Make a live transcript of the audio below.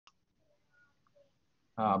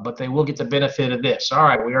but they will get the benefit of this. All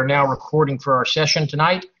right, we are now recording for our session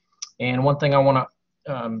tonight. And one thing I want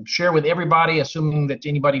to share with everybody, assuming that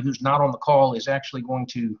anybody who's not on the call is actually going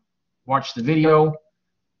to watch the video.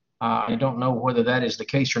 I don't know whether that is the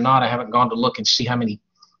case or not. I haven't gone to look and see how many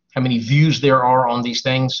views there are on these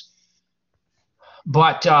things.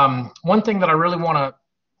 But one thing that I really want to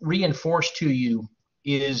reinforce to you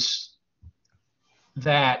is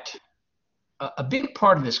that a big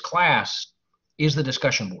part of this class is the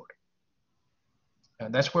discussion board.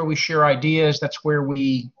 That's where we share ideas. That's where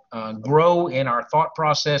we grow in our thought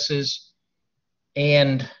processes.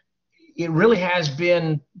 And it really has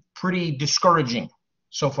been pretty discouraging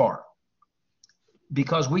so far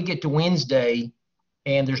because we get to Wednesday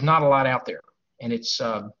and there's not a lot out there. And it's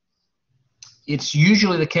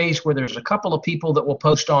usually the case where there's a couple of people that will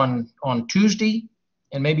post on Tuesday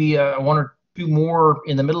and maybe one or two more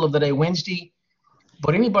in the middle of the day Wednesday.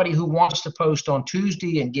 But anybody who wants to post on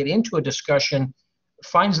Tuesday and get into a discussion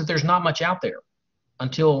finds that there's not much out there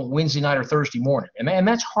until Wednesday night or Thursday morning. And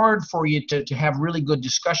that's hard for you to have really good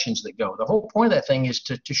discussions that go. The whole point of that thing is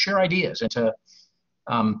to share ideas and to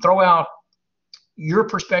throw out your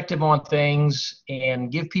perspective on things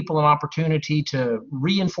and give people an opportunity to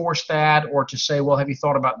reinforce that or to say, well, have you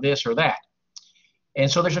thought about this or that? And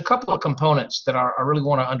so there's a couple of components that I really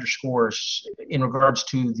want to underscore in regards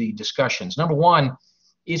to the discussions. Number one,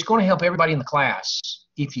 it's going to help everybody in the class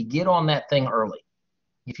if you get on that thing early.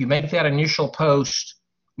 If you make that initial post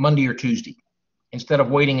Monday or Tuesday instead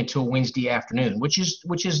of waiting until Wednesday afternoon, which is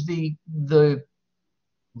the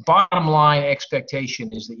bottom line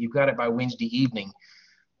expectation is that you've got it by Wednesday evening.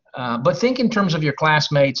 But think in terms of your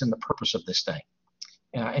classmates and the purpose of this thing.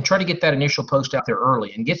 And try to get that initial post out there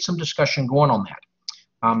early and get some discussion going on that.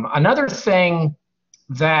 Another thing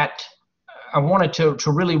that I wanted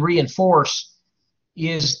to really reinforce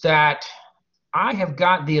is that I have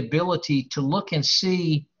got the ability to look and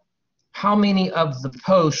see how many of the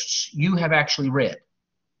posts you have actually read.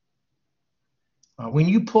 When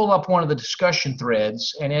you pull up one of the discussion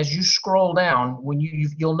threads, and as you scroll down,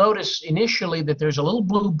 you'll notice initially that there's a little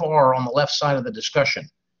blue bar on the left side of the discussion.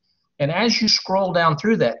 And as you scroll down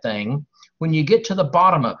through that thing, when you get to the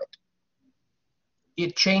bottom of it,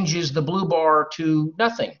 it changes the blue bar to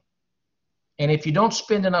nothing. And if you don't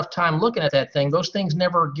spend enough time looking at that thing, those things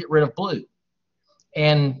never get rid of blue.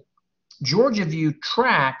 And Georgia View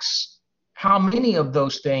tracks how many of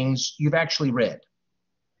those things you've actually read.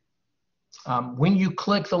 When you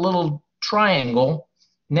click the little triangle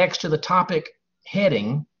next to the topic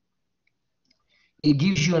heading, it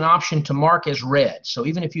gives you an option to mark as read. So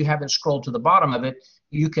even if you haven't scrolled to the bottom of it,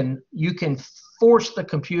 you can force the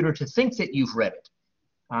computer to think that you've read it.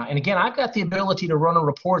 And again, I've got the ability to run a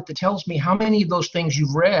report that tells me how many of those things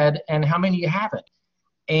you've read and how many you haven't.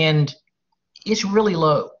 And it's really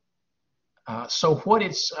low. So what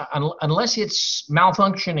it's, unless it's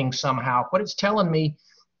malfunctioning somehow, what it's telling me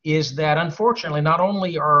is that unfortunately, not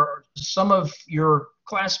only are some of your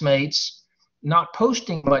classmates not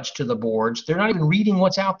posting much to the boards, they're not even reading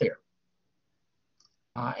what's out there.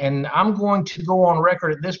 And I'm going to go on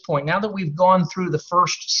record at this point, now that we've gone through the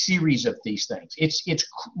first series of these things,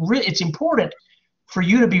 it's important for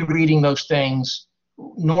you to be reading those things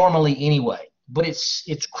normally anyway, but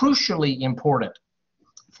it's crucially important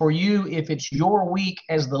for you, if it's your week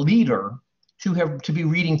as the leader, to be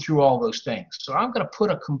reading through all those things. So I'm going to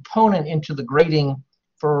put a component into the grading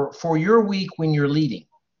for your week when you're leading.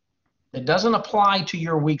 It doesn't apply to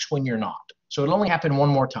your weeks when you're not. So it'll only happen one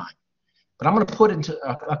more time. But I'm going to put into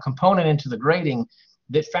a component into the grading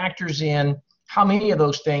that factors in how many of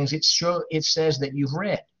those things it says that you've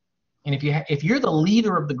read. And if you're the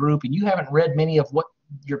leader of the group and you haven't read many of what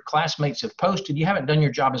your classmates have posted, you haven't done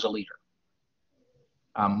your job as a leader.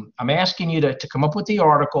 I'm asking you to come up with the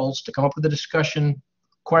articles, to come up with the discussion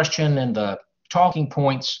question and the talking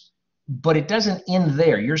points, but it doesn't end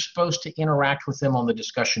there. You're supposed to interact with them on the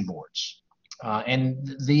discussion boards.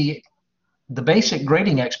 And the basic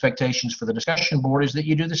grading expectations for the discussion board is that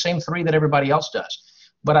you do the same three that everybody else does.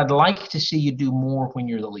 But I'd like to see you do more when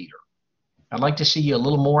you're the leader. I'd like to see you a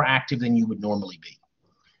little more active than you would normally be.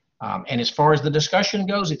 And as far as the discussion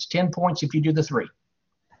goes, it's 10 points if you do the three.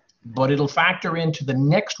 But it'll factor into the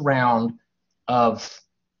next round of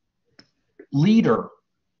leader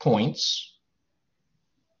points,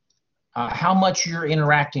 how much you're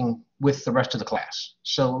interacting with the rest of the class.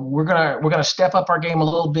 So we're gonna step up our game a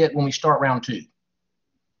little bit when we start round 2.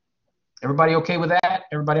 Everybody okay with that?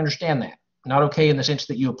 Everybody understand that? Not okay in the sense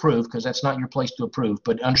that you approve, because that's not your place to approve,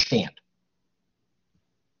 but understand.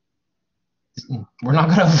 We're not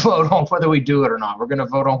going to vote on whether we do it or not. We're going to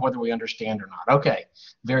vote on whether we understand or not. Okay,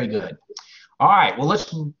 very good. All right, well,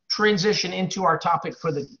 let's transition into our topic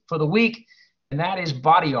for the week, and that is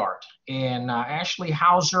body art. And Ashley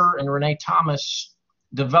Hauser and Renee Thomas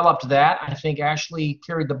developed that. I think Ashley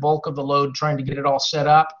carried the bulk of the load trying to get it all set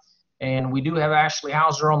up. And we do have Ashley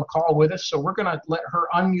Hauser on the call with us, so we're going to let her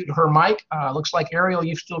unmute her mic. Looks like, Ariel,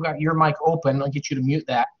 you've still got your mic open. I'll get you to mute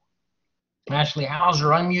that. Ashley Hauser,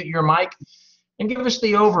 unmute your mic and give us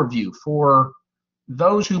the overview for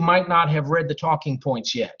those who might not have read the talking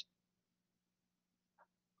points yet.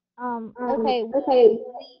 Okay.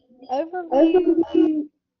 Overview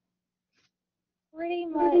pretty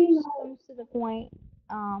much comes to the point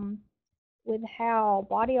with how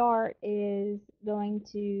body art is going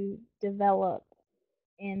to develop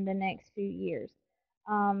in the next few years,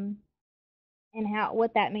 and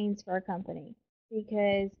what that means for a company,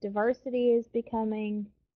 because diversity is becoming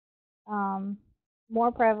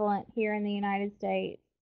more prevalent here in the United States,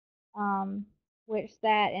 which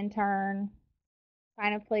that in turn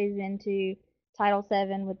kind of plays into Title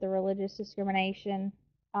VII with the religious discrimination.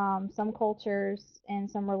 Some cultures and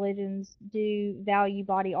some religions do value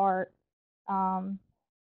body art, so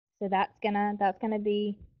that's gonna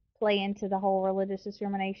be play into the whole religious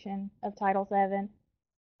discrimination of Title VII.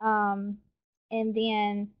 And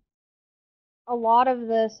then a lot of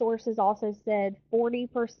the sources also said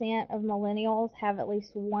 40% of millennials have at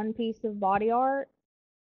least one piece of body art.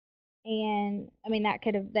 And I mean that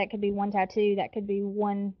could be one tattoo, that could be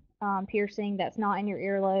one piercing that's not in your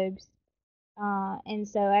earlobes. And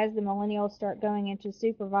so as the millennials start going into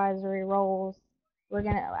supervisory roles,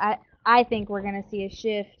 I think we're gonna see a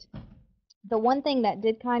shift. The one thing that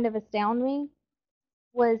did kind of astound me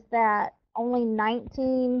was that only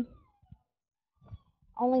 19%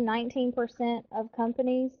 of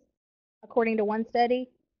companies, according to one study,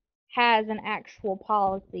 has an actual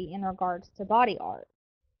policy in regards to body art.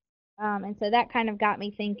 And so that kind of got me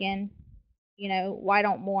thinking, why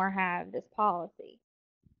don't more have this policy?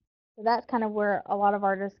 So that's kind of where a lot of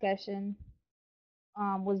our discussion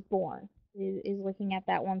was born, is looking at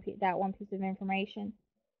that one piece of information.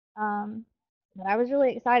 But I was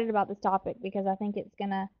really excited about this topic because I think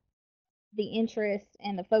the interest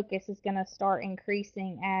and the focus is gonna start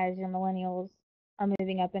increasing as your millennials are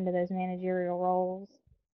moving up into those managerial roles.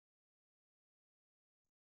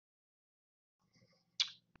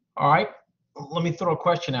 All right, let me throw a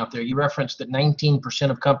question out there. You referenced that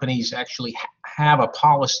 19% of companies actually have a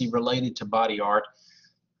policy related to body art.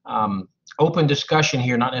 Open discussion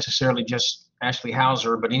here, not necessarily just Ashley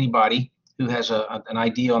Hauser, but anybody who has an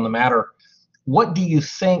idea on the matter. What do you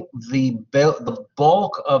think the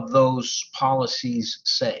bulk of those policies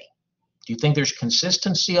say? Do you think there's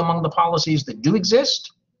consistency among the policies that do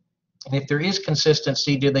exist? And if there is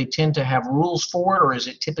consistency, do they tend to have rules for it, or is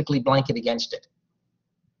it typically blanket against it?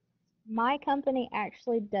 My company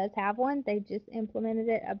actually does have one. They just implemented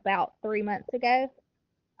it about 3 months ago.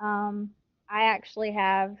 I actually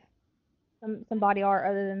have some body art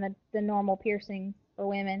other than the normal piercing for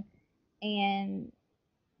women, and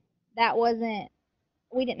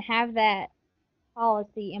we didn't have that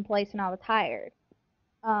policy in place when I was hired.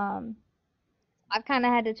 I've kind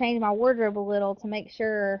of had to change my wardrobe a little to make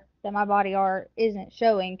sure that my body art isn't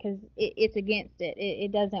showing, because it's against it.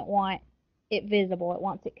 It doesn't want it visible. It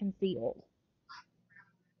wants it concealed.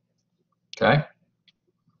 Okay.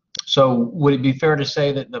 So would it be fair to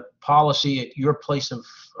say that the policy at your place of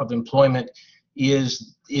employment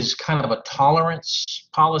is kind of a tolerance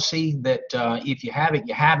policy, that if you have it,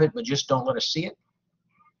 you have it, but just don't let us see it?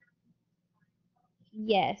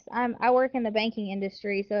 Yes, I work in the banking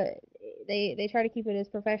industry, so they try to keep it as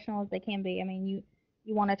professional as they can be. I mean,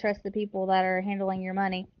 you want to trust the people that are handling your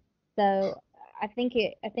money. So I think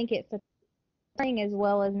it's a thing, as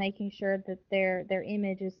well as making sure that their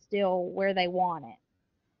image is still where they want it.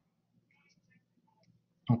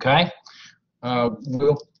 Okay.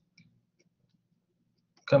 We'll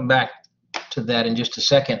come back to that in just a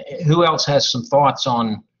second. Who else has some thoughts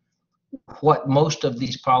on what most of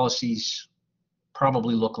these policies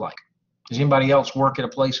probably look like? Does anybody else work at a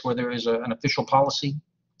place where there is an official policy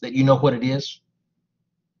that you know what it is?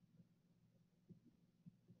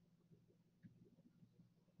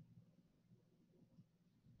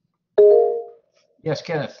 Yes,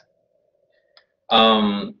 Kenneth.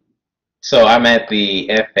 So I'm at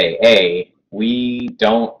the FAA. We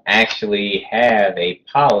don't actually have a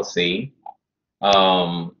policy.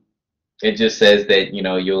 It just says that,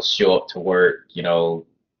 you'll show up to work,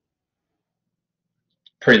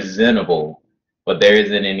 presentable, but there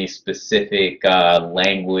isn't any specific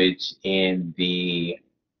language in the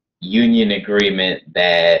union agreement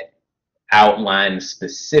that outlines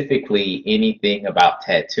specifically anything about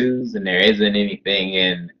tattoos, and there isn't anything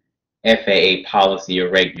in FAA policy or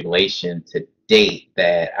regulation to date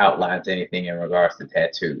that outlines anything in regards to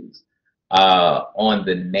tattoos. On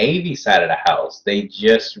the Navy side of the house, they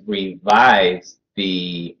just revised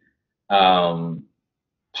the um,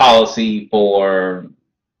 policy for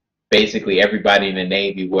basically everybody in the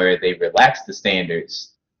Navy where they relaxed the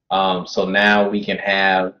standards. So now we can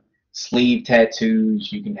have sleeve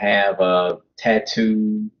tattoos. You can have a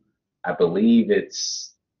tattoo, I believe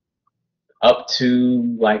it's up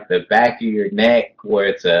to like the back of your neck where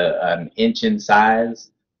it's an inch in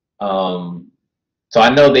size. Um, so I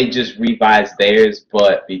know they just revised theirs,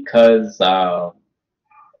 but because I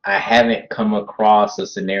haven't come across a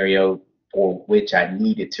scenario for which I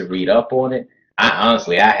needed to read up on it, I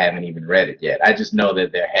haven't even read it yet. I just know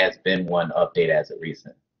that there has been one update as of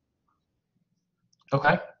recent.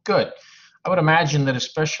 Okay, good. I would imagine that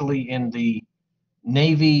especially in the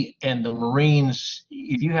Navy and the Marines,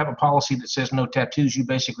 if you have a policy that says no tattoos, you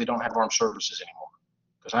basically don't have armed services anymore.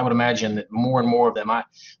 Because I would imagine that more and more of them.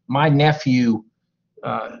 My nephew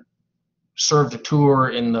served a tour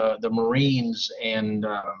in the Marines, and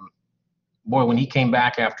boy, when he came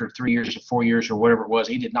back after 3 years or 4 years or whatever it was,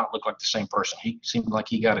 he did not look like the same person. He seemed like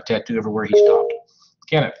he got a tattoo everywhere he stopped.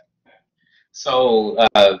 Kenneth. So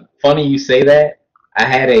funny you say that. I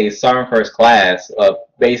had a Sergeant First class of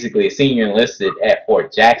basically a senior enlisted at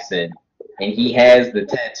Fort Jackson, and he has the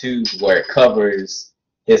tattoos where it covers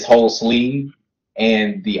his whole sleeve.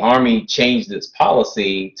 And the Army changed its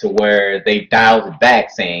policy to where they dialed it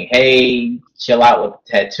back, saying, "Hey, chill out with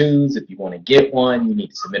the tattoos. If you want to get one, you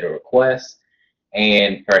need to submit a request."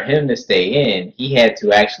 And for him to stay in, he had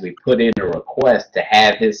to actually put in a request to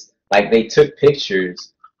have his, like, they took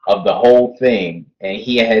pictures of the whole thing, and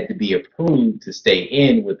he had to be approved to stay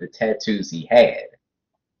in with the tattoos he had.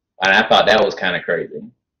 And I thought that was kind of crazy.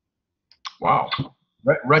 Wow.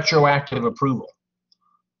 Retroactive approval.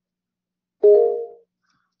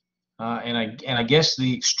 And I guess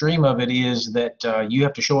the extreme of it is that you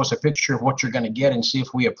have to show us a picture of what you're going to get and see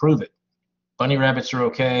if we approve it. Bunny rabbits are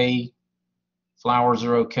okay. Flowers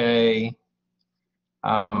are okay.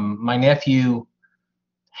 My nephew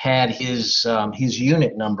had his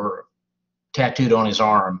unit number tattooed on his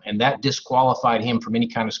arm, and that disqualified him from any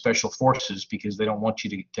kind of special forces because they don't want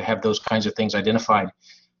you to have those kinds of things identified.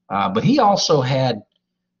 But he also had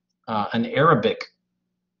an Arabic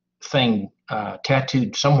thing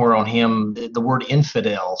tattooed somewhere on him, the word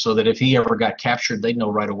infidel, so that if he ever got captured, they'd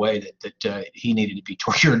know right away that he needed to be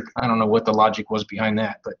tortured. I don't know what the logic was behind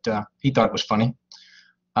that, but he thought it was funny.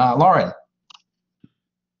 Lauren.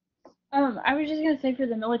 I was just gonna say for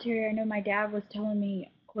the military, I know my dad was telling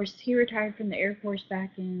me, of course, he retired from the Air Force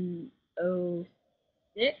back in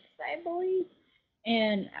 '06, I believe.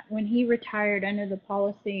 And when he retired, I know the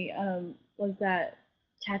policy was that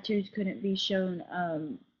tattoos couldn't be shown,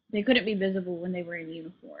 they couldn't be visible when they were in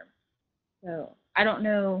uniform. So I don't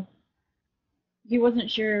know. He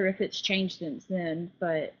wasn't sure if it's changed since then,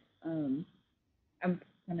 but I'm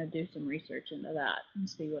gonna do some research into that and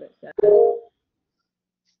see what it says.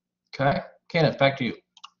 Okay, Kenneth, back to you.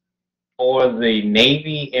 For the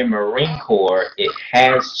Navy and Marine Corps, it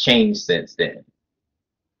has changed since then.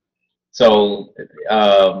 So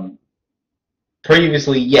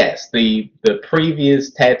previously, yes, the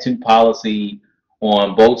previous tattoo policy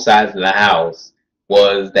on both sides of the house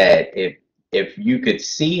was that if you could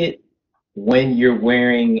see it when you're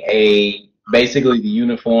wearing basically the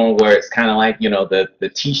uniform where it's kind of like, you know,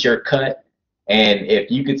 the t-shirt cut, and if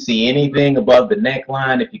you could see anything above the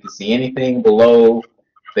neckline, if you could see anything below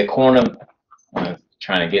the corner, I'm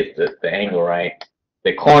trying to get the angle right,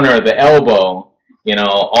 the corner of the elbow, you know,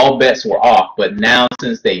 all bets were off. But now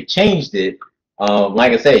since they changed it,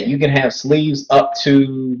 like I said, you can have sleeves up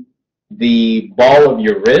to the ball of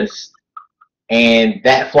your wrist, and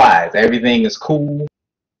that flies. Everything is cool.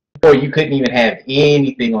 Or you couldn't even have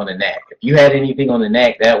anything on the neck. If you had anything on the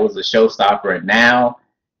neck, that was a showstopper. And now,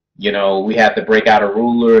 you know, we have to break out a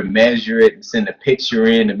ruler and measure it and send a picture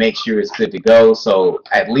in to make sure it's good to go. So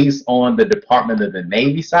at least on the Department of the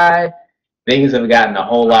Navy side, things have gotten a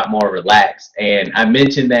whole lot more relaxed. And I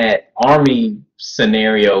mentioned that Army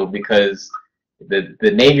scenario because the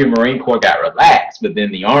Navy and Marine Corps got relaxed, but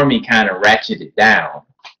then the Army kind of ratcheted down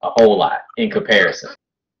a whole lot in comparison.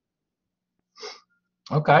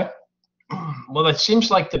 Okay. Well, it seems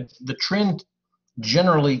like the trend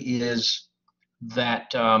generally is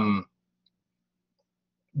that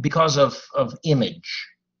because of image,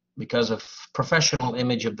 because of professional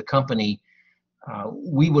image of the company,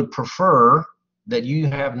 we would prefer that you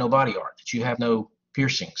have no body art, that you have no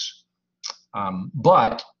piercings.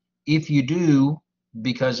 But if you do,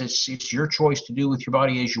 because it's your choice to do with your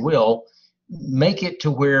body as you will, make it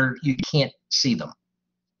to where you can't see them?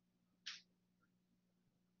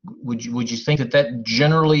 Would you think that that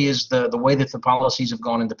generally is the way that the policies have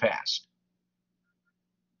gone in the past?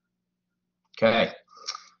 Okay.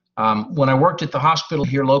 When I worked at the hospital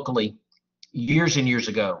here locally years and years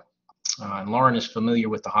ago, and Lauren is familiar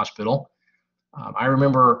with the hospital, I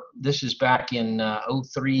remember this is back in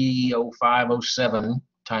 03, 05, 07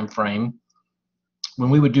 time frame, when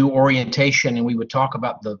we would do orientation and we would talk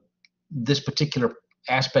about this particular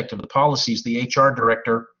aspect of the policies. The HR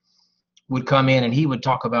director would come in and he would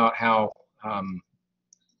talk about how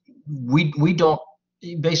we don't,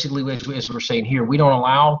 basically, as we're saying here, we don't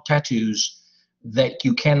allow tattoos that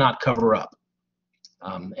you cannot cover up.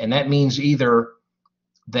 And that means either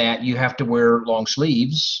that you have to wear long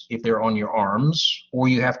sleeves if they're on your arms, or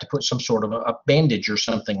you have to put some sort of a bandage or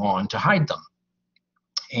something on to hide them.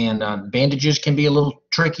 And bandages can be a little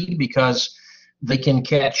tricky because they can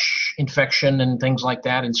catch infection and things like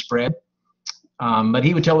that and spread. But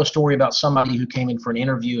he would tell a story about somebody who came in for an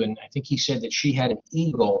interview, and I think he said that she had an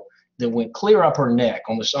eagle that went clear up her neck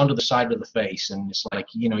on this under the side of the face, and it's like,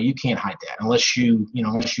 you can't hide that unless you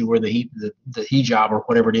wear the hijab or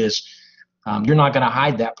whatever it is. You're not going to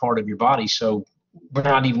hide that part of your body, so we're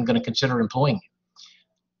not even going to consider employing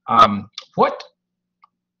you.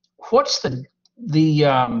 What's the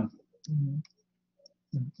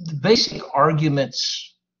basic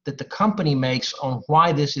arguments that the company makes on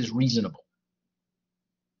why this is reasonable?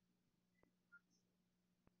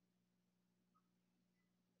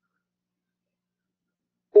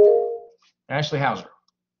 Ashley Hauser.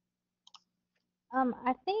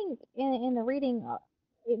 I think in the reading,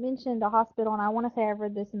 it mentioned a hospital, and I want to say I've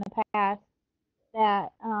read this in the past,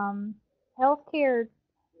 that healthcare,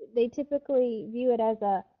 they typically view it as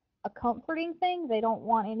a comforting thing. They don't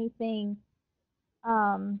want anything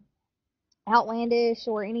outlandish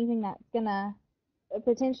or anything that's going to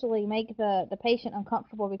potentially make the patient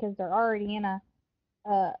uncomfortable, because they're already in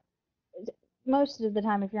most of the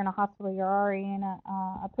time, if you're in a hospital, you're already in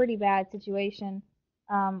a pretty bad situation,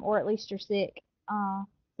 or at least you're sick.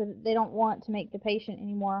 So they don't want to make the patient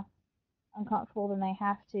any more uncomfortable than they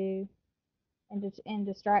have to, and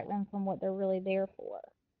distract them from what they're really there for.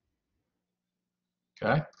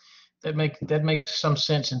 Okay, that makes some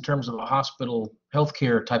sense in terms of a hospital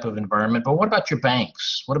healthcare type of environment. But what about your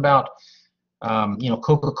banks? What about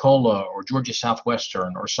Coca-Cola or Georgia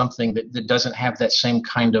Southwestern or something that doesn't have that same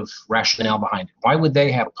kind of rationale behind it? Why would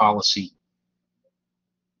they have a policy?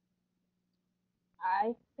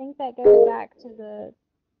 I think that goes back to the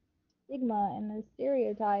stigma and the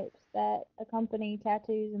stereotypes that accompany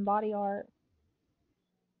tattoos and body art.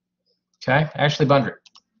 Okay, Ashley Bundrick.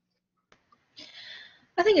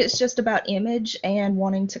 I think it's just about image and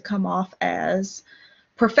wanting to come off as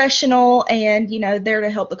professional and, there to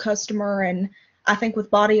help the customer. And I think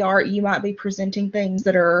with body art, you might be presenting things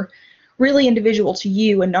that are really individual to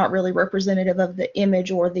you and not really representative of the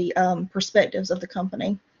image or the perspectives of the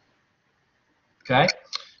company. Okay.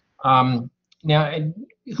 Now,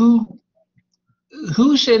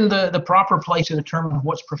 who's in the proper place to determine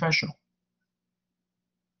what's professional?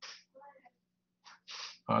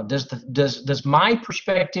 Does my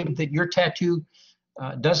perspective that your tattoo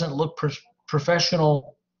doesn't look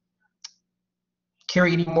professional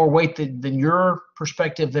carry any more weight than your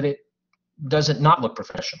perspective that it doesn't not look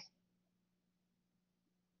professional?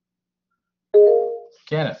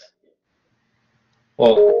 Kenneth.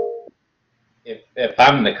 Well, if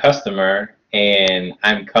I'm the customer and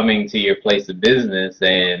I'm coming to your place of business,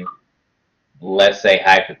 and let's say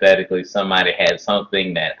hypothetically somebody had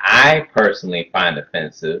something that I personally find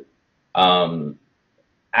offensive,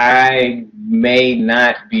 I may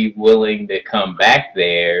not be willing to come back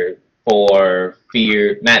there for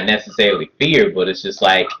fear, not necessarily fear, but it's just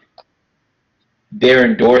like they're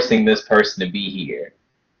endorsing this person to be here.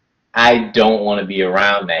 I don't want to be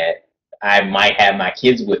around that. I might have my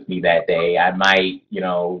kids with me that day. I might,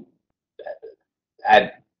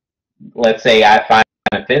 let's say I find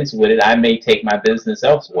offense with it, I may take my business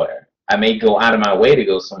elsewhere. I may go out of my way to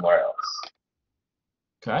go somewhere else.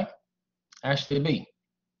 Okay. Ashley B.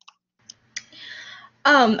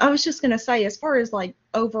 I was just going to say, as far as like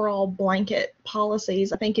overall blanket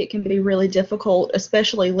policies, I think it can be really difficult,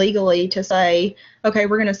 especially legally, to say, okay,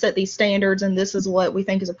 we're going to set these standards and this is what we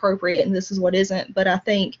think is appropriate and this is what isn't. But I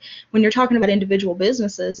think when you're talking about individual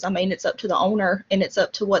businesses, I mean, it's up to the owner and it's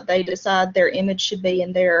up to what they decide their image should be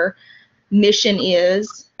and their mission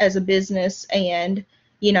is as a business. And,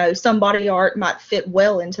 some body art might fit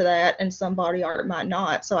well into that and some body art might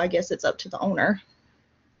not. So I guess it's up to the owner.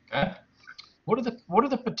 Okay. What are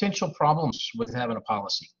the potential problems with having a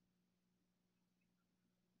policy?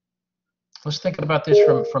 let's think about this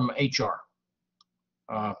from HR.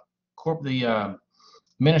 The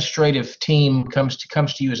administrative team comes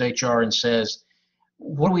to you as HR and says,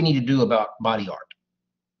 what do we need to do about body art?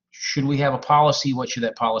 Should we have a policy? What should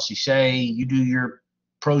that policy say? You do your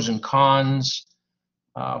pros and cons.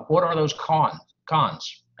 What are those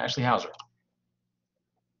cons? Ashley Hauser.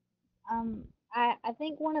 I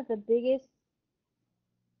think one of the biggest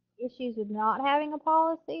issues with not having a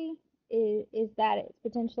policy is that it's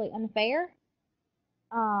potentially unfair.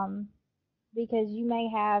 Because you may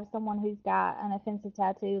have someone who's got an offensive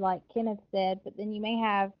tattoo, like Kenneth said, but then you may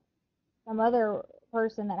have some other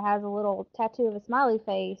person that has a little tattoo of a smiley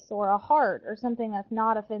face or a heart or something that's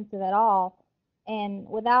not offensive at all. And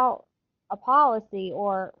without a policy,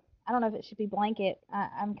 or I don't know if it should be blanket,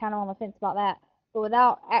 I'm kind of on the fence about that, but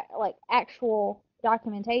without like actual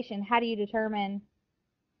documentation, how do you determine?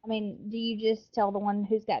 I mean, do you just tell the one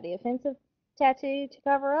who's got the offensive tattoo to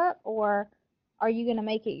cover up, or are you going to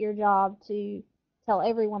make it your job to tell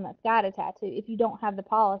everyone that's got a tattoo? If you don't have the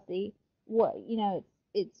policy,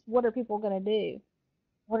 it's what are people going to do?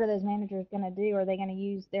 What are those managers going to do? Are they going to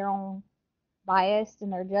use their own bias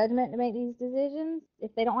and their judgment to make these decisions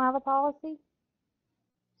if they don't have a policy?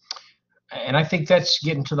 And I think that's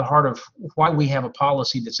getting to the heart of why we have a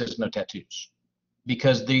policy that says no tattoos,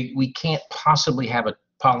 because we can't possibly have a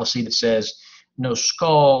policy that says no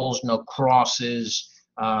skulls, no crosses,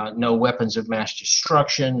 no weapons of mass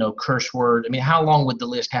destruction, no curse word. I mean, how long would the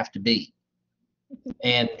list have to be?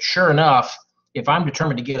 And sure enough, if I'm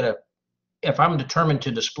determined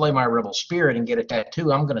to display my rebel spirit and get a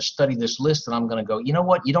tattoo, I'm going to study this list and I'm going to go, you know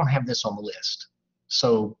what? You don't have this on the list.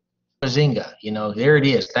 So bazinga, there it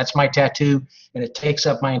is. That's my tattoo, and it takes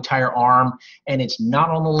up my entire arm, and it's not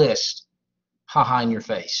on the list. Ha-ha in your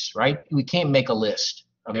face, right? We can't make a list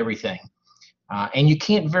of everything. And you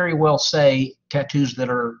can't very well say tattoos that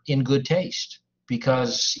are in good taste,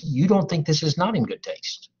 because you don't think this is not in good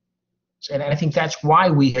taste. And I think that's why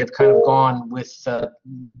we have kind of gone with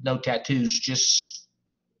no tattoos.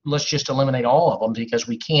 Let's just eliminate all of them, because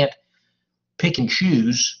we can't pick and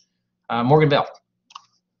choose. Morgan Bell.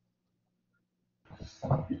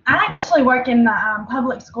 I actually work in the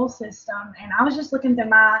public school system, and I was just looking through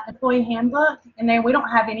my employee handbook, and there we don't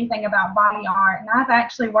have anything about body art. And I've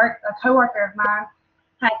actually worked, a coworker of mine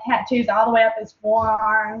had tattoos all the way up his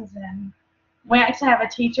forearms, and we actually have a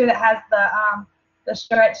teacher that has the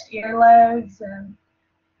stretched earlobes. And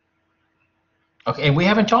okay, and we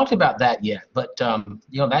haven't talked about that yet, but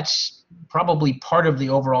that's probably part of the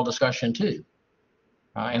overall discussion too.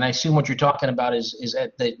 And I assume what you're talking about is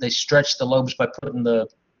that they stretch the lobes by putting the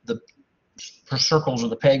circles or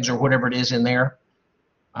the pegs or whatever it is in there.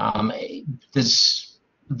 Does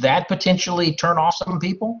that potentially turn off some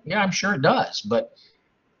people? Yeah, I'm sure it does. But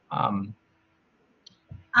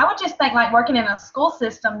I would just think, like working in a school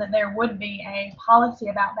system, that there would be a policy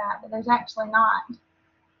about that, but there's actually not.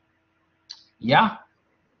 Yeah.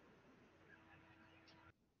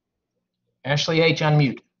 Ashley H.,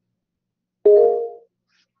 unmute.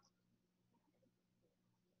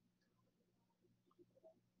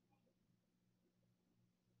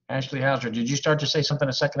 Ashley Hauser, did you start to say something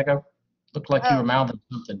a second ago? Looked like you were mouthing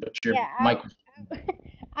something, but your mic was...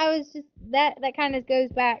 I was just, that kind of goes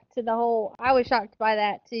back to the whole, I was shocked by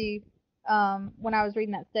that too, when I was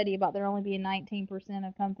reading that study about there only being 19%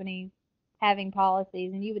 of companies having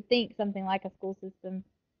policies, and you would think something like a school system,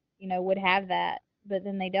 would have that, but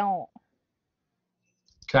then they don't.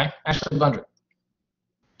 Okay, Ashley Bundren.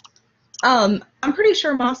 I'm pretty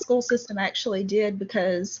sure my school system actually did,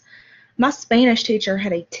 because my Spanish teacher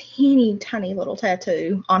had a teeny tiny little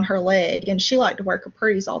tattoo on her leg, and she liked to wear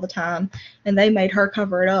capris all the time, and they made her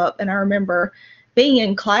cover it up. And I remember being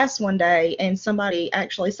in class one day and somebody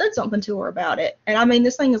actually said something to her about it. And I mean,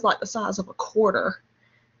 this thing is like the size of a quarter,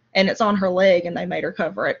 and it's on her leg, and they made her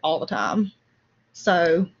cover it all the time.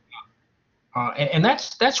 So and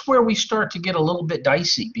that's where we start to get a little bit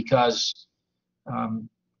dicey, because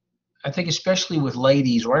I think especially with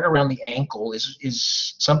ladies, right around the ankle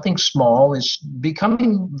is something small is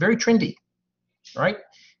becoming very trendy, right?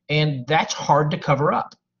 And that's hard to cover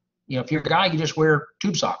up. If you're a guy, you just wear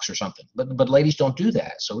tube socks or something, but ladies don't do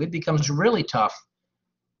that. So it becomes really tough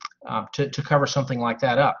to cover something like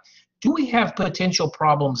that up. Do we have potential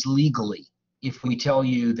problems legally if we tell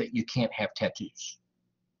you that you can't have tattoos?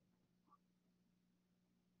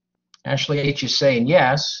 Ashley H. is saying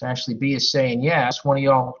yes. Ashley B. is saying yes. One of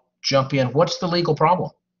y'all jump in. What's the legal problem?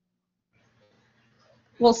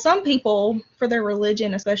 Well, some people, for their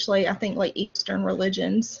religion, especially I think like Eastern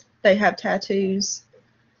religions, they have tattoos.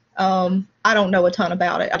 I don't know a ton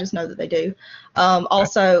about it. I just know that they do.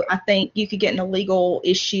 Also, I think you could get in a legal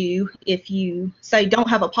issue if you say don't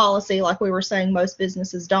have a policy, like we were saying most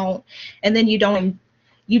businesses don't, and then you don't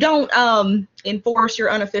enforce your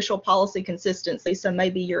unofficial policy consistency. So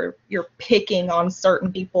maybe you're picking on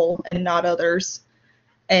certain people and not others,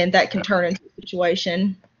 and that can turn into a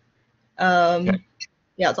situation. Yeah,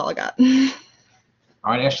 that's all I got.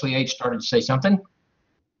 All right, Ashley H. started to say something.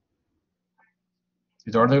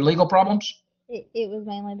 Are there legal problems? It was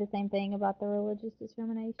mainly the same thing about the religious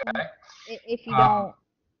discrimination. Okay. If you don't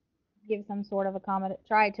give some sort of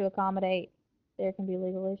try to accommodate, there can be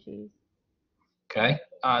legal issues. Okay.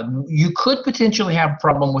 You could potentially have a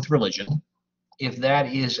problem with religion if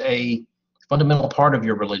that is a fundamental part of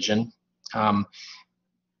your religion. And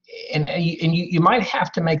you might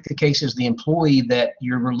have to make the case as the employee that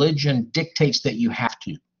your religion dictates that you have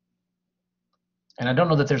to. And I don't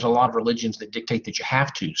know that there's a lot of religions that dictate that you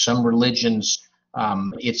have to. Some religions,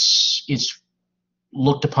 it's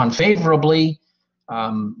looked upon favorably,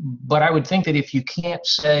 but I would think that if you can't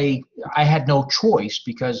say, I had no choice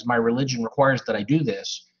because my religion requires that I do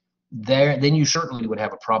this, then you certainly would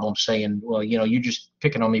have a problem saying, well, you're just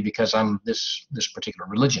picking on me because I'm this particular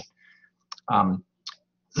religion.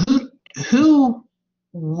 Who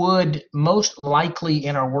would most likely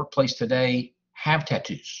in our workplace today have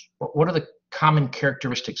tattoos? What are the common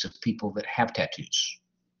characteristics of people that have tattoos?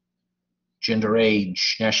 Gender,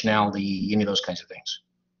 age, nationality, any of those kinds of things.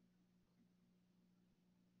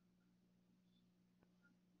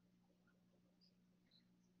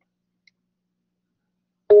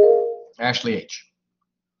 Ashley H.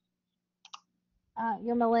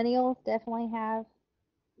 Your millennials definitely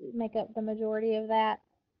make up the majority of that.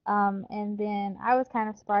 And then I was kind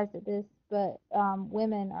of surprised at this, but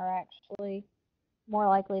women are actually more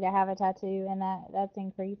likely to have a tattoo, and that's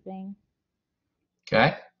increasing.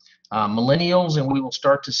 Okay. Millennials, and we will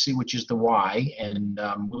start to see, which is the Y, and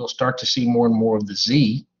we will start to see more and more of the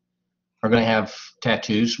Z are going to have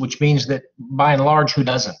tattoos, which means that by and large, who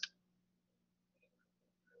doesn't?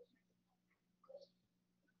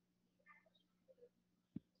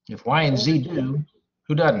 If Y and Z do,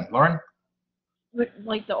 who doesn't? Lauren?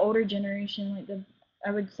 Like the older generation,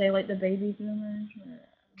 I would say like the baby boomers.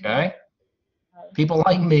 Okay. People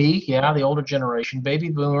like me, yeah, the older generation. Baby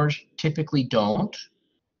boomers typically don't.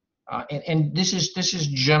 And this is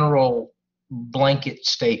general blanket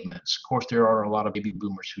statements. Of course, there are a lot of baby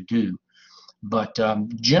boomers who do, but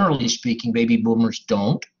generally speaking, baby boomers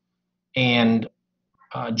don't. And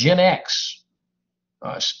Gen X,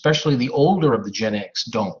 especially the older of the Gen X,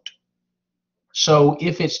 don't. So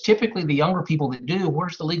if it's typically the younger people that do,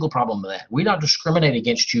 where's the legal problem with that? We don't discriminate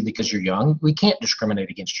against you because you're young. We can't discriminate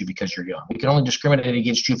against you because you're young. We can only discriminate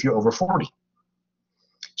against you if you're over 40.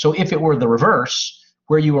 So if it were the reverse,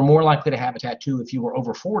 where you were more likely to have a tattoo if you were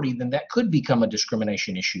over 40, then that could become a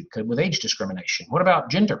discrimination issue with age discrimination. What about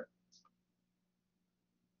gender?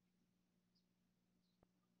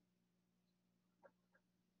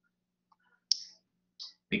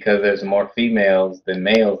 Because there's more females than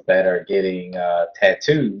males that are getting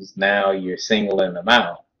tattoos, now you're singling them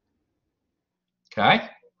out. Okay.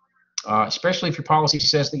 Especially if your policy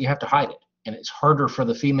says that you have to hide it, and it's harder for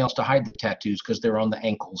the females to hide the tattoos because they're on the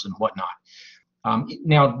ankles and whatnot.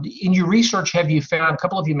 Now, in your research, have you found, a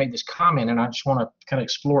couple of you made this comment, and I just want to kind of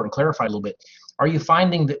explore and clarify a little bit. Are you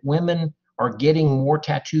finding that women are getting more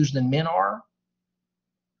tattoos than men are?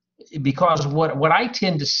 Because what I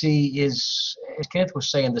tend to see is, as Kenneth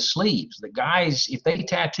was saying, the sleeves. The guys, if they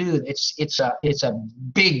tattoo, it's a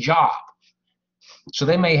big job. So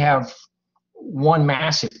they may have one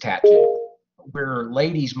massive tattoo, where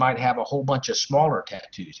ladies might have a whole bunch of smaller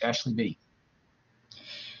tattoos. Ashley B.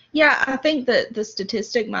 Yeah, I think that the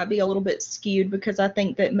statistic might be a little bit skewed because I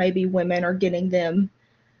think that maybe women are getting them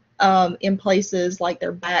in places like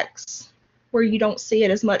their backs where you don't see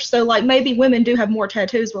it as much. So like maybe women do have more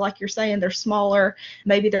tattoos, but like you're saying, they're smaller.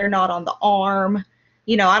 Maybe they're not on the arm.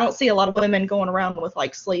 I don't see a lot of women going around with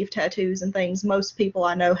like sleeve tattoos and things. Most people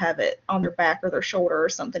I know have it on their back or their shoulder or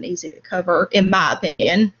something easy to cover, in my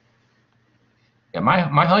opinion. Yeah,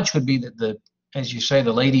 my hunch would be that as you say,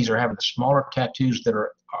 the ladies are having the smaller tattoos that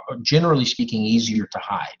are generally speaking easier to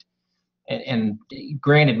hide. And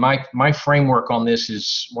granted, my framework on this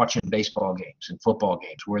is watching baseball games and football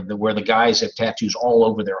games where the guys have tattoos all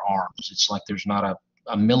over their arms. It's like there's not a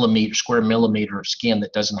square millimeter of skin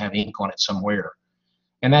that doesn't have ink on it somewhere.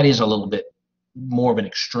 And that is a little bit more of an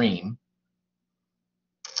extreme.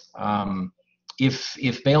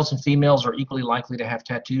 If males and females are equally likely to have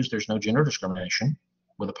tattoos, there's no gender discrimination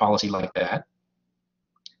with a policy like that.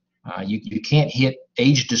 You can't hit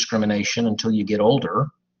age discrimination until you get older.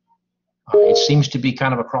 It seems to be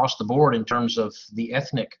kind of across the board in terms of the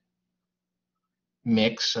ethnic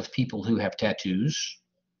mix of people who have tattoos.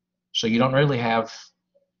 So you don't really have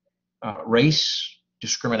race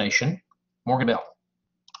discrimination. Morgan Bell.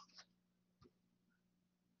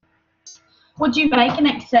 Would you make an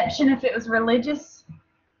exception if it was religious?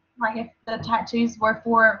 Like if the tattoos were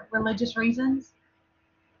for religious reasons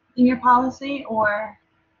in your policy, or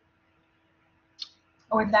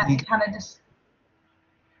that kind of just...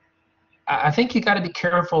 I think you got to be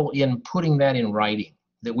careful in putting that in writing,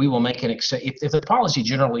 that we will make an exception. If the policy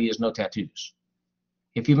generally is no tattoos,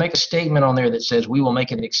 if you make a statement on there that says we will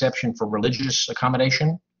make an exception for religious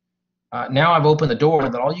accommodation, now I've opened the door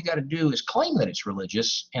that all you got to do is claim that it's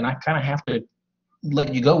religious, and I kind of have to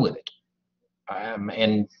let you go with it.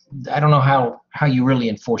 And I don't know how you really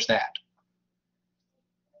enforce that.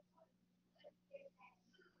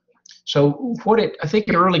 So what I think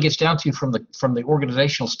it really gets down to from the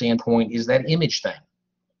organizational standpoint is that image thing.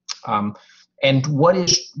 And what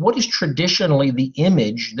is traditionally the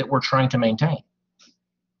image that we're trying to maintain?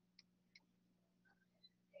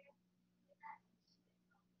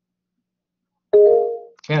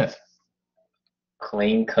 Kenneth.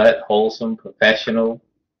 Clean cut, wholesome, professional.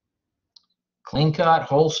 Clean cut,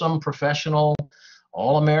 wholesome, professional,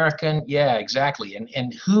 all American. Yeah, exactly.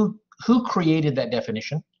 And who created that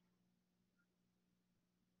definition?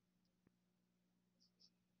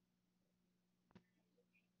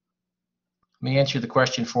 Let me answer the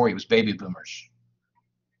question for you. It was baby boomers.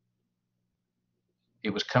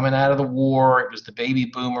 It was coming out of the war. It was the baby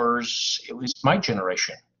boomers. It was my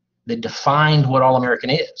generation that defined what all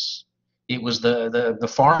American is. It was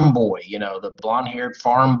the farm boy, the blonde-haired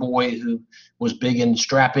farm boy who was big and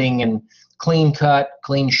strapping and clean cut,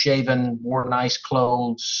 clean shaven, wore nice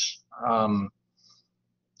clothes,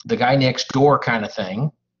 the guy next door kind of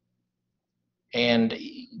thing. And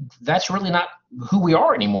that's really not who we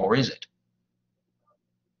are anymore, is it?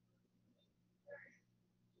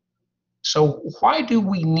 So why do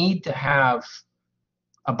we need to have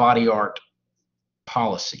a body art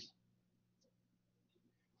policy?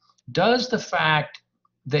 Does the fact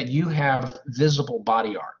that you have visible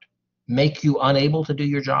body art make you unable to do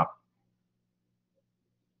your job?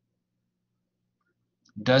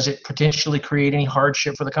 Does it potentially create any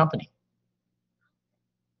hardship for the company?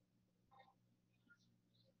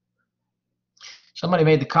 Somebody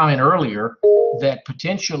made the comment earlier that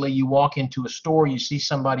potentially you walk into a store, you see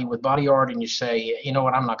somebody with body art, and you say, you know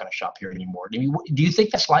what, I'm not going to shop here anymore. Do you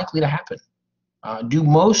think that's likely to happen? Do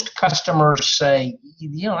most customers say,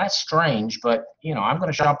 that's strange, but, I'm going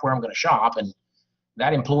to shop where I'm going to shop, and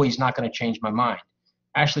that employee's not going to change my mind?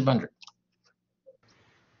 Ashley Bundrick.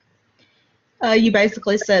 You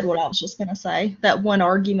basically said what I was just going to say. That one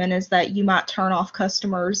argument is that you might turn off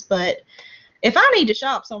customers, but if I need to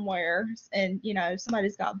shop somewhere and,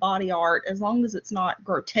 somebody's got body art, as long as it's not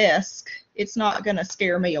grotesque, it's not going to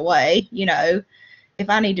scare me away. If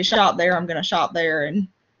I need to shop there, I'm going to shop there, and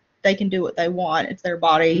they can do what they want. It's their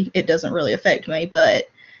body. It doesn't really affect me.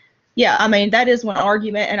 But, yeah, that is one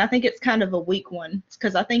argument, and I think it's kind of a weak one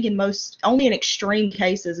because I think only in extreme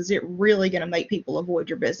cases is it really going to make people avoid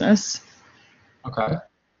your business. Okay.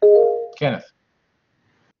 Kenneth.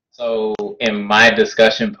 So in my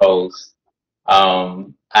discussion post,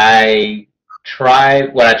 what I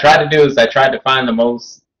tried to do is I tried to find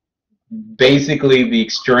basically the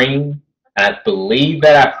extreme, and I believe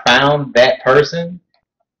that I found that person.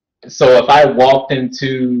 So if I walked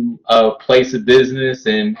into a place of business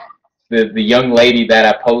and the young lady that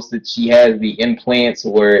I posted, she has the implants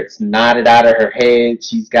where it's knotted out of her head,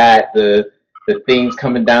 she's got the things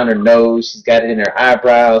coming down her nose, she's got it in her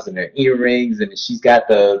eyebrows and her earrings, and she's got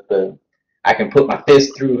the I can put my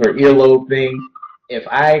fist through her earlobe thing. If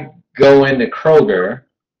I go into Kroger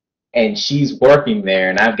and she's working there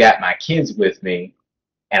and I've got my kids with me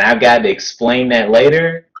and I've got to explain that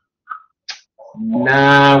later,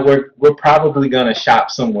 nah, we're probably gonna shop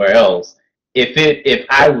somewhere else. If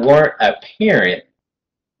I weren't a parent,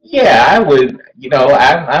 yeah, I would,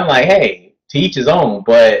 I'm like, hey, to each his own,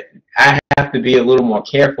 but I have to be a little more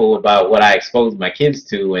careful about what I expose my kids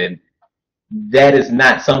to, and that is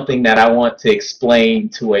not something that I want to explain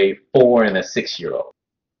to a 4 and a 6-year-old.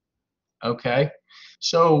 Okay,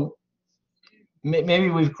 so maybe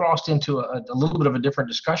we've crossed into a little bit of a different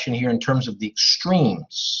discussion here in terms of the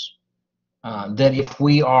extremes. That if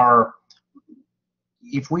we are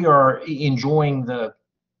enjoying the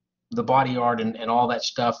body art and all that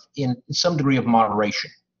stuff in some degree of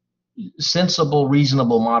moderation, sensible,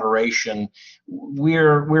 reasonable moderation,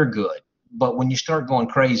 we're good. But when you start going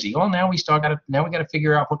crazy, now we got to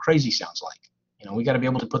figure out what crazy sounds like. We got to be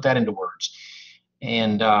able to put that into words.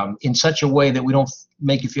 and in such a way that we don't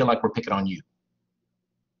make you feel like we're picking on you.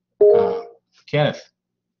 Kenneth.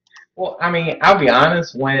 Well, I mean, I'll be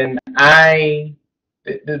honest. When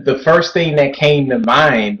the first thing that came to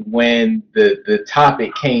mind when the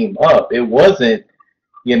topic came up, it wasn't,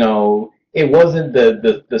 it wasn't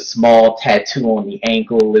the small tattoo on the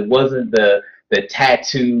ankle. It wasn't the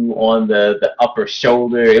tattoo on the upper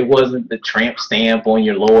shoulder. It wasn't the tramp stamp on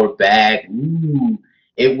your lower back. Ooh,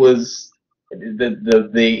 it was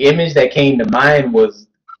the image that came to mind was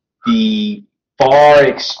the far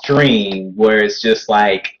extreme where it's just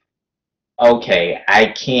like, okay, I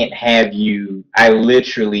can't have you. I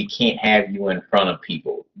literally can't have you in front of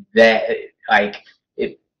people. That like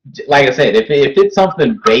it, like I said, if it's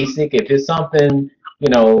something basic, if it's something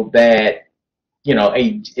that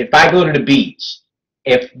if I go to the beach,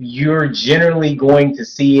 if you're generally going to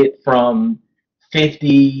see it from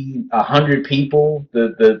 50, 100 people,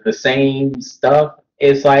 the same stuff,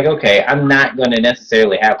 it's like, okay, I'm not going to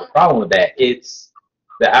necessarily have a problem with that. It's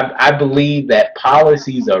that I believe that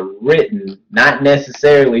policies are written not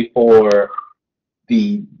necessarily for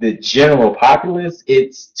the general populace.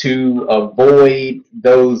 It's to avoid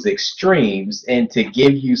those extremes and to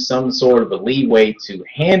give you some sort of a leeway to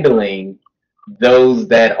handling those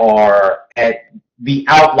that are at the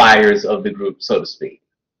outliers of the group, so to speak.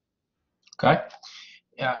 Okay.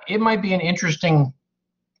 It might be an interesting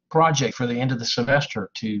project for the end of the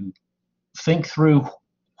semester to think through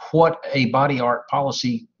what a body art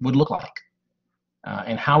policy would look like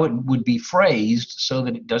and how it would be phrased so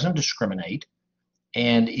that it doesn't discriminate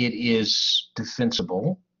and it is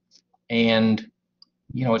defensible, and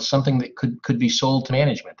it's something that could be sold to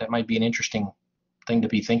management. That might be an interesting thing to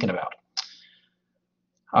be thinking about.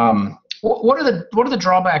 What are the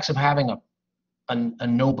drawbacks of having a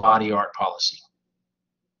no body art policy?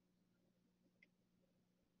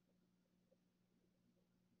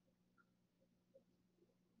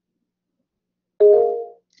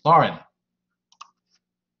 Lauren.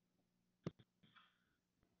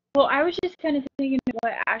 Well, I was just kind of thinking of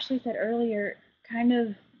what Ashley said earlier, kind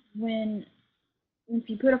of when if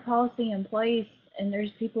you put a policy in place and there's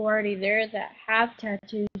people already there that have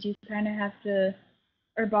tattoos, you kind of have to,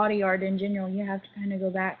 or body art in general, you have to kind of go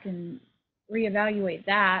back and reevaluate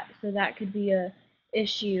that. So that could be a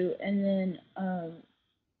issue. And then,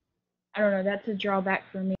 I don't know, that's a drawback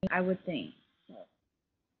for me, I would think.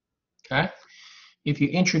 Okay. If you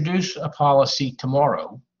introduce a policy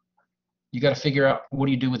tomorrow, you got to figure out what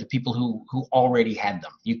do you do with the people who already had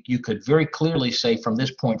them. You could very clearly say from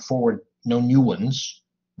this point forward, no new ones.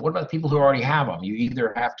 What about the people who already have them? You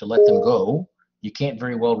either have to let them go. You can't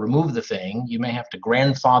very well remove the thing. You may have to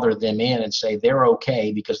grandfather them in and say they're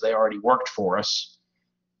okay because they already worked for us.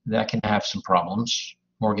 That can have some problems.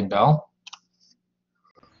 Morgan Bell?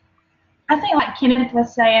 I think like Kenneth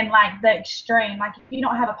was saying, like the extreme, like if you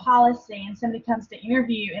don't have a policy and somebody comes to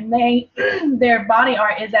interview and their body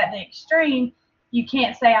art is at the extreme, you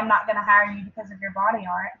can't say I'm not going to hire you because of your body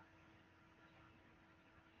art.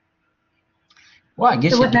 Well, I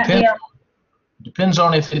guess it depends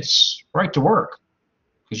on if it's right to work,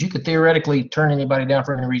 because you could theoretically turn anybody down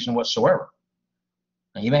for any reason whatsoever.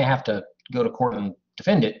 Now, you may have to go to court and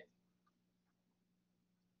defend it.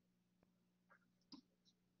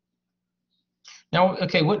 Now,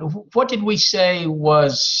 okay, what did we say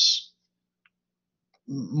was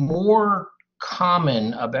more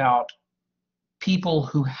common about people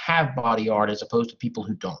who have body art as opposed to people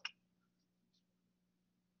who don't?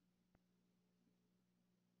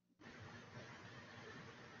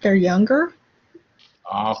 They're younger.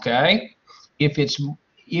 Okay. If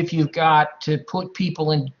you've got to put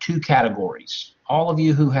people in two categories, all of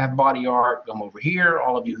you who have body art, come over here.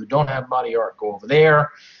 All of you who don't have body art, go over there.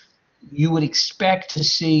 You would expect to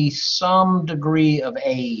see some degree of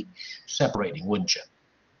age separating, wouldn't you?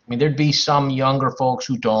 I mean, there'd be some younger folks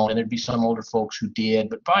who don't, and there'd be some older folks who did,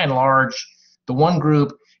 but by and large, the one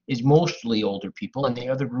group is mostly older people, and the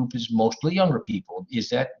other group is mostly younger people. Is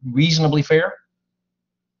that reasonably fair?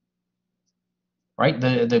 Right?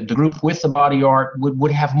 The group with the body art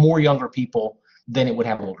would have more younger people than it would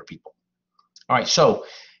have older people. All right, so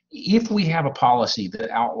if we have a policy that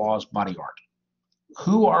outlaws body art,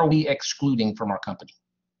 who are we excluding from our company?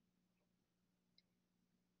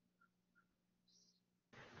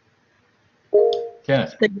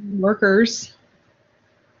 Kenneth. The workers.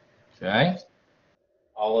 Okay.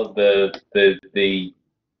 All of the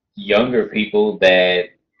younger people that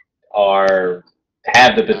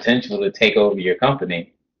have the potential to take over your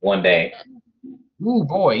company one day. Ooh,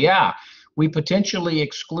 boy, yeah. We potentially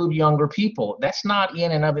exclude younger people. That's not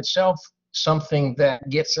in and of itself something that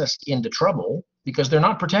gets us into trouble because they're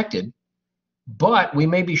not protected. But we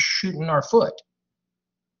may be shooting our foot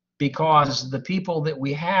because the people that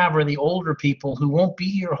we have are the older people who won't be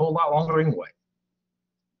here a whole lot longer anyway.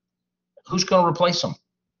 Who's going to replace them?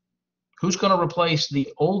 Who's going to replace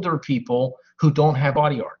the older people who don't have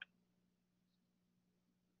body art?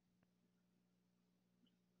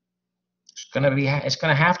 It's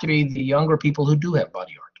going to have to be the younger people who do have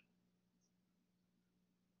body art.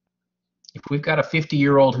 If we've got a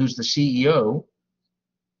 50-year-old who's the CEO,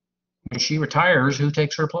 when she retires, who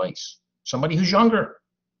takes her place? Somebody who's younger.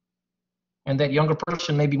 And that younger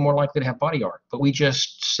person may be more likely to have body art. But we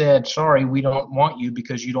just said, sorry, we don't want you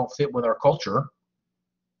because you don't fit with our culture.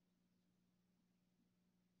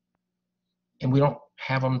 And we don't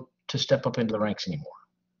have them to step up into the ranks anymore.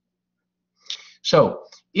 So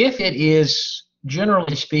if it is,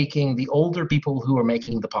 generally speaking, the older people who are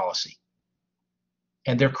making the policy,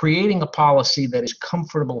 and they're creating a policy that is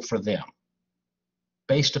comfortable for them,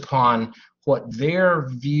 based upon what their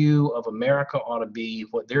view of America ought to be,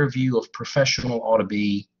 what their view of professional ought to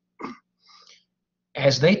be,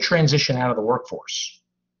 as they transition out of the workforce,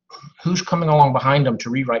 who's coming along behind them to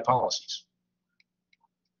rewrite policies?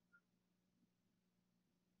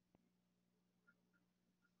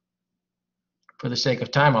 For the sake of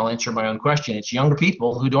time, I'll answer my own question. It's younger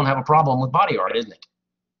people who don't have a problem with body art, isn't it?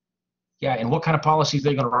 Yeah, and what kind of policies are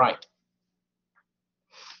they going to write?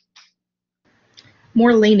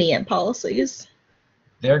 More lenient policies.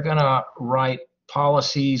 They're going to write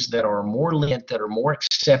policies that are more lenient, that are more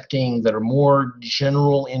accepting, that are more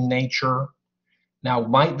general in nature. Now,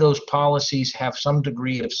 might those policies have some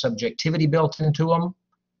degree of subjectivity built into them,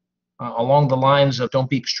 along the lines of don't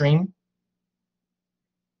be extreme?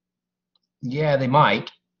 Yeah, they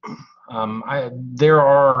might. There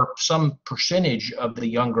are some percentage of the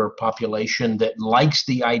younger population that likes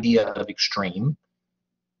the idea of extreme,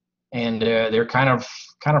 and they're kind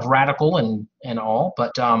of radical and all.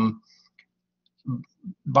 But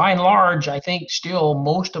by and large, I think still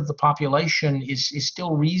most of the population is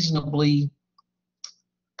still reasonably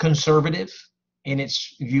conservative in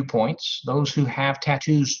its viewpoints. Those who have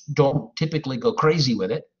tattoos don't typically go crazy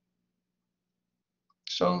with it.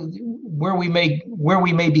 So where we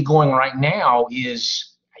may be going right now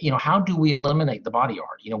is, how do we eliminate the body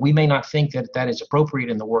art? We may not think that that is appropriate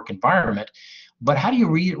in the work environment, but how do you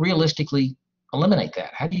realistically eliminate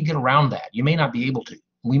that? How do you get around that? You may not be able to.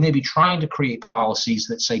 We may be trying to create policies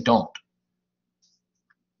that say don't.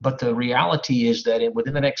 But the reality is that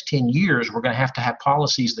within the next 10 years, we're going to have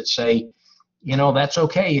policies that say, that's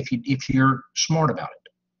okay if you're smart about it.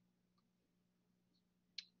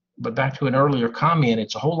 But back to an earlier comment,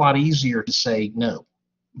 it's a whole lot easier to say no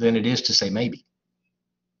than it is to say maybe.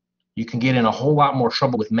 You can get in a whole lot more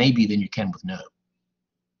trouble with maybe than you can with no.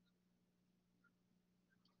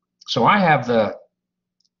 So I have the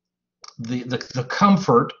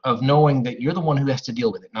comfort of knowing that you're the one who has to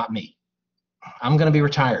deal with it, not me. I'm going to be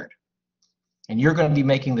retired, and you're going to be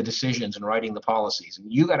making the decisions and writing the policies,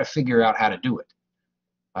 and you got to figure out how to do it.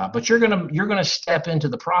 But you're going to step into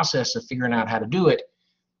the process of figuring out how to do it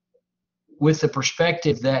with the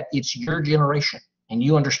perspective that it's your generation and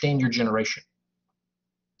you understand your generation.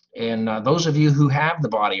 And those of you who have the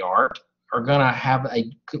body art are going to have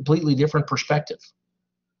a completely different perspective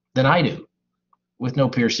than I do, with no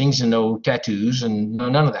piercings and no tattoos and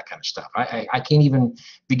none of that kind of stuff. I can't even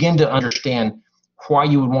begin to understand why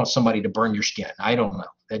you would want somebody to burn your skin. I don't know.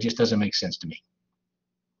 That just doesn't make sense to me.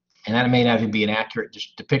 And that may not even be an accurate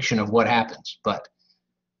depiction of what happens, but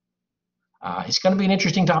it's going to be an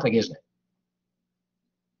interesting topic, isn't it?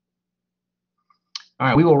 All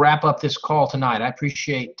right, we will wrap up this call tonight. I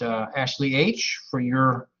appreciate Ashley H. for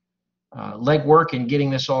your legwork in getting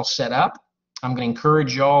this all set up. I'm going to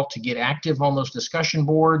encourage y'all to get active on those discussion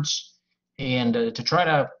boards and to try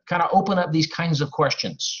to kind of open up these kinds of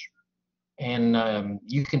questions. And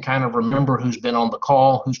you can kind of remember who's been on the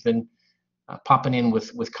call, who's been popping in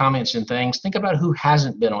with comments and things. Think about who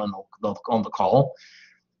hasn't been on the call.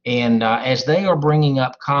 And as they are bringing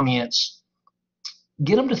up comments,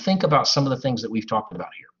 get them to think about some of the things that we've talked about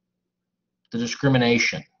here. The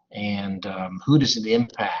discrimination and who does it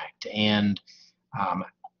impact, and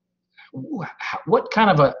what kind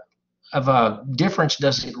of a difference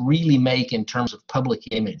does it really make in terms of public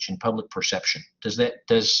image and public perception?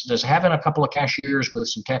 Does having a couple of cashiers with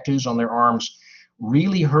some tattoos on their arms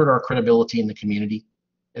really hurt our credibility in the community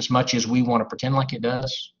as much as we want to pretend like it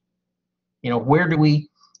does? Where do we,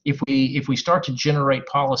 if we start to generate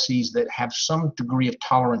policies that have some degree of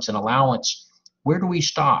tolerance and allowance, where do we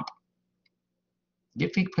stop?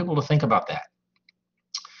 Get people to think about that.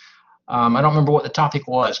 I don't remember what the topic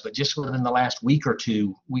was, but just within the last week or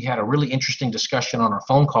two, we had a really interesting discussion on our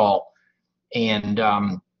phone call, And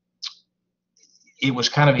it was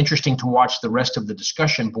kind of interesting to watch the rest of the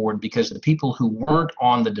discussion board, because the people who weren't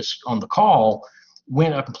on the call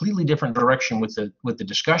went a completely different direction with the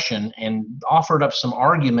discussion and offered up some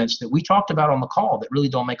arguments that we talked about on the call that really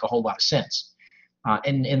don't make a whole lot of sense.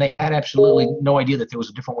 And they had absolutely no idea that there was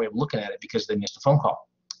a different way of looking at it because they missed a phone call.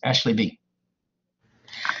 Ashley B.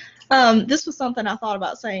 This was something I thought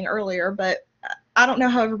about saying earlier, but I don't know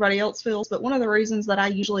how everybody else feels, but one of the reasons that I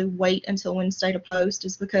usually wait until Wednesday to post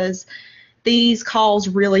is because these calls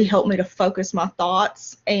really help me to focus my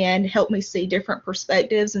thoughts and help me see different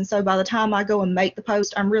perspectives. And so by the time I go and make the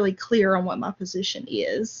post, I'm really clear on what my position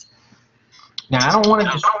is. Now, I don't want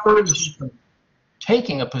to discourage you from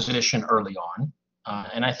taking a position early on.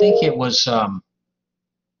 And I think it was, what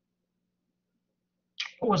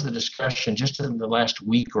was the discussion just in the last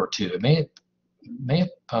week or two? It may have,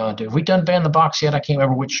 have we done Ban the Box yet? I can't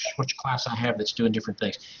remember which class I have that's doing different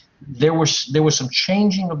things. There was some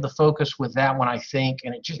changing of the focus with that one, I think,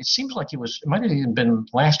 and it seems like it might have even been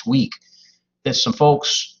last week that some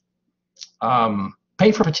folks,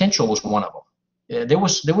 pay for potential was one of them. There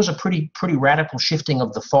was a pretty radical shifting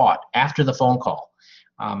of the thought after the phone call.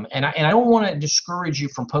 And I don't want to discourage you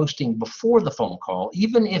from posting before the phone call,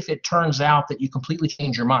 even if it turns out that you completely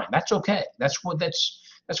change your mind. That's okay. That's one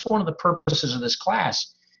of the purposes of this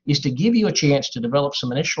class, is to give you a chance to develop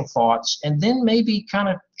some initial thoughts and then maybe kind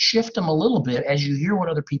of shift them a little bit as you hear what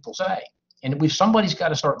other people say. And somebody's got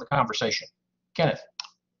to start the conversation. Kenneth.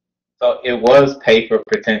 So it was pay for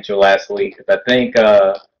potential last week. I think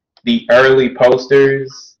the early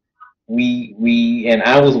posters, we and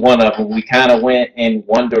I was one of them, we kind of went in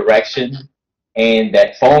one direction, and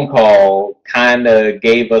that phone call kind of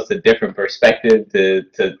gave us a different perspective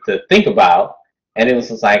to think about. And it was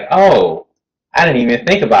just like, oh, I didn't even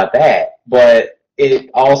think about that. But it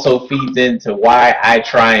also feeds into why I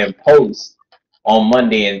try and post on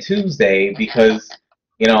Monday and Tuesday, because,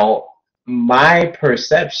 my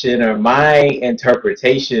perception or my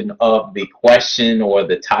interpretation of the question or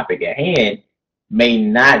the topic at hand may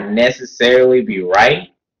not necessarily be right.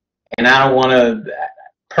 And I don't want to,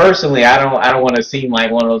 personally, I don't want to seem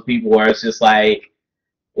like one of those people where it's just like,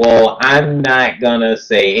 well, I'm not going to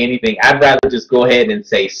say anything. I'd rather just go ahead and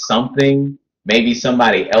say something. Maybe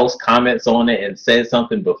somebody else comments on it and says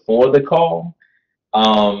something before the call.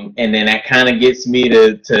 And then that kind of gets me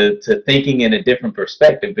to thinking in a different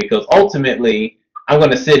perspective, because ultimately I'm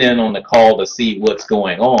going to sit in on the call to see what's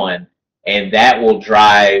going on, and that will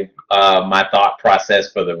drive my thought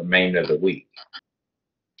process for the remainder of the week.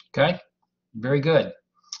 Okay, very good.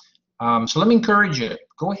 So let me encourage you,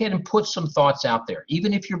 go ahead and put some thoughts out there,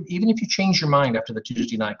 even if you change your mind after the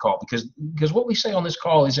Tuesday night call, because what we say on this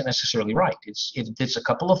call isn't necessarily right. It's a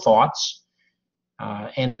couple of thoughts,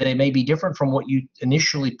 and they may be different from what you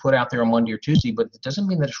initially put out there on Monday or Tuesday, but it doesn't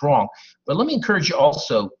mean that it's wrong. But let me encourage you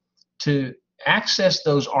also to access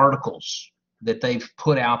those articles that they've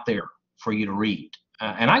put out there for you to read.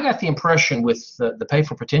 And I got the impression with the Pay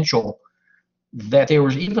for Potential that there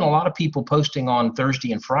was even a lot of people posting on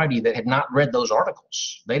Thursday and Friday that had not read those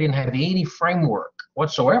articles. They didn't have any framework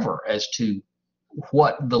whatsoever as to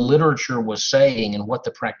what the literature was saying and what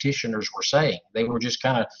the practitioners were saying. They were just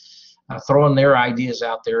kind of throwing their ideas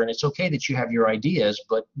out there, and it's okay that you have your ideas,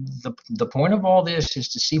 but the point of all this is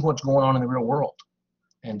to see what's going on in the real world,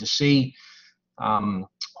 and to see on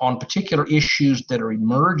particular issues that are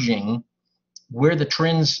emerging where the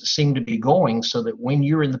trends seem to be going, so that when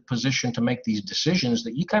you're in the position to make these decisions,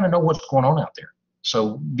 that you kind of know what's going on out there.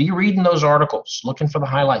 So be reading those articles, looking for the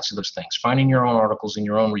highlights of those things, finding your own articles in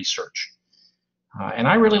your own research. And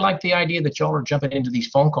I really like the idea that y'all are jumping into these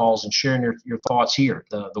phone calls and sharing your thoughts here.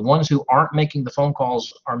 The ones who aren't making the phone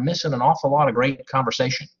calls are missing an awful lot of great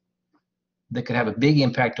conversation that could have a big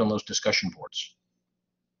impact on those discussion boards.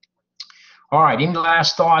 All right, any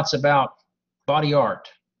last thoughts about body art,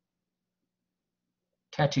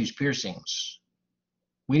 tattoos, piercings?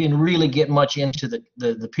 We didn't really get much into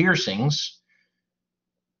the piercings.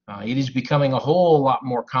 It is becoming a whole lot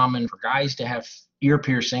more common for guys to have ear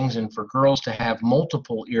piercings and for girls to have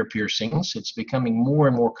multiple ear piercings. It's becoming more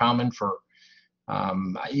and more common for,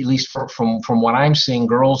 at least from what I'm seeing,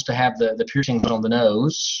 girls to have the piercings on the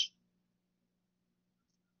nose,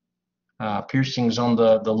 piercings on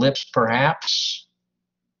the lips perhaps.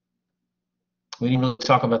 We didn't really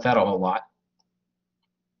talk about that a whole lot.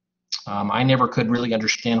 I never could really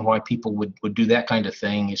understand why people would do that kind of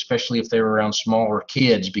thing, especially if they were around smaller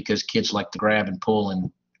kids, because kids like to grab and pull,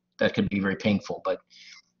 and that could be very painful. But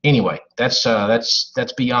anyway, that's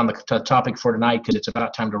beyond the topic for tonight, because it's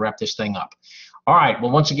about time to wrap this thing up. All right.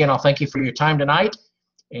 Well, once again, I'll thank you for your time tonight.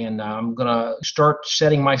 And I'm going to start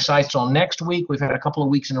setting my sights on next week. We've had a couple of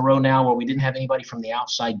weeks in a row now where we didn't have anybody from the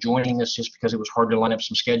outside joining us just because it was hard to line up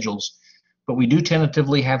some schedules. But we do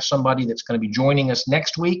tentatively have somebody that's going to be joining us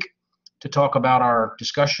next week to talk about our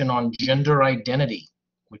discussion on gender identity,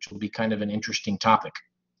 which will be kind of an interesting topic.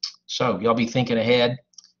 So y'all be thinking ahead,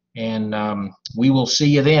 and we will see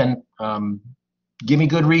you then. Give me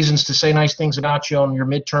good reasons to say nice things about you on your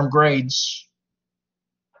midterm grades.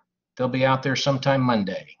 They'll be out there sometime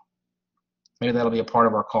Monday. Maybe that'll be a part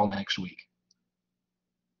of our call next week.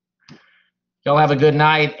 Y'all have a good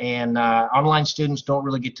night, and online students don't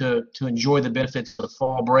really get to enjoy the benefits of the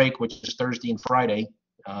fall break, which is Thursday and Friday.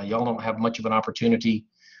 Y'all don't have much of an opportunity.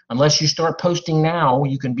 Unless you start posting now,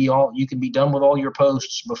 you can be done with all your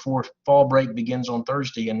posts before fall break begins on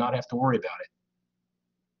Thursday and not have to worry about it.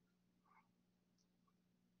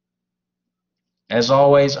 As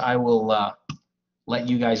always, I will let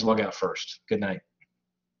you guys log out first. Good night.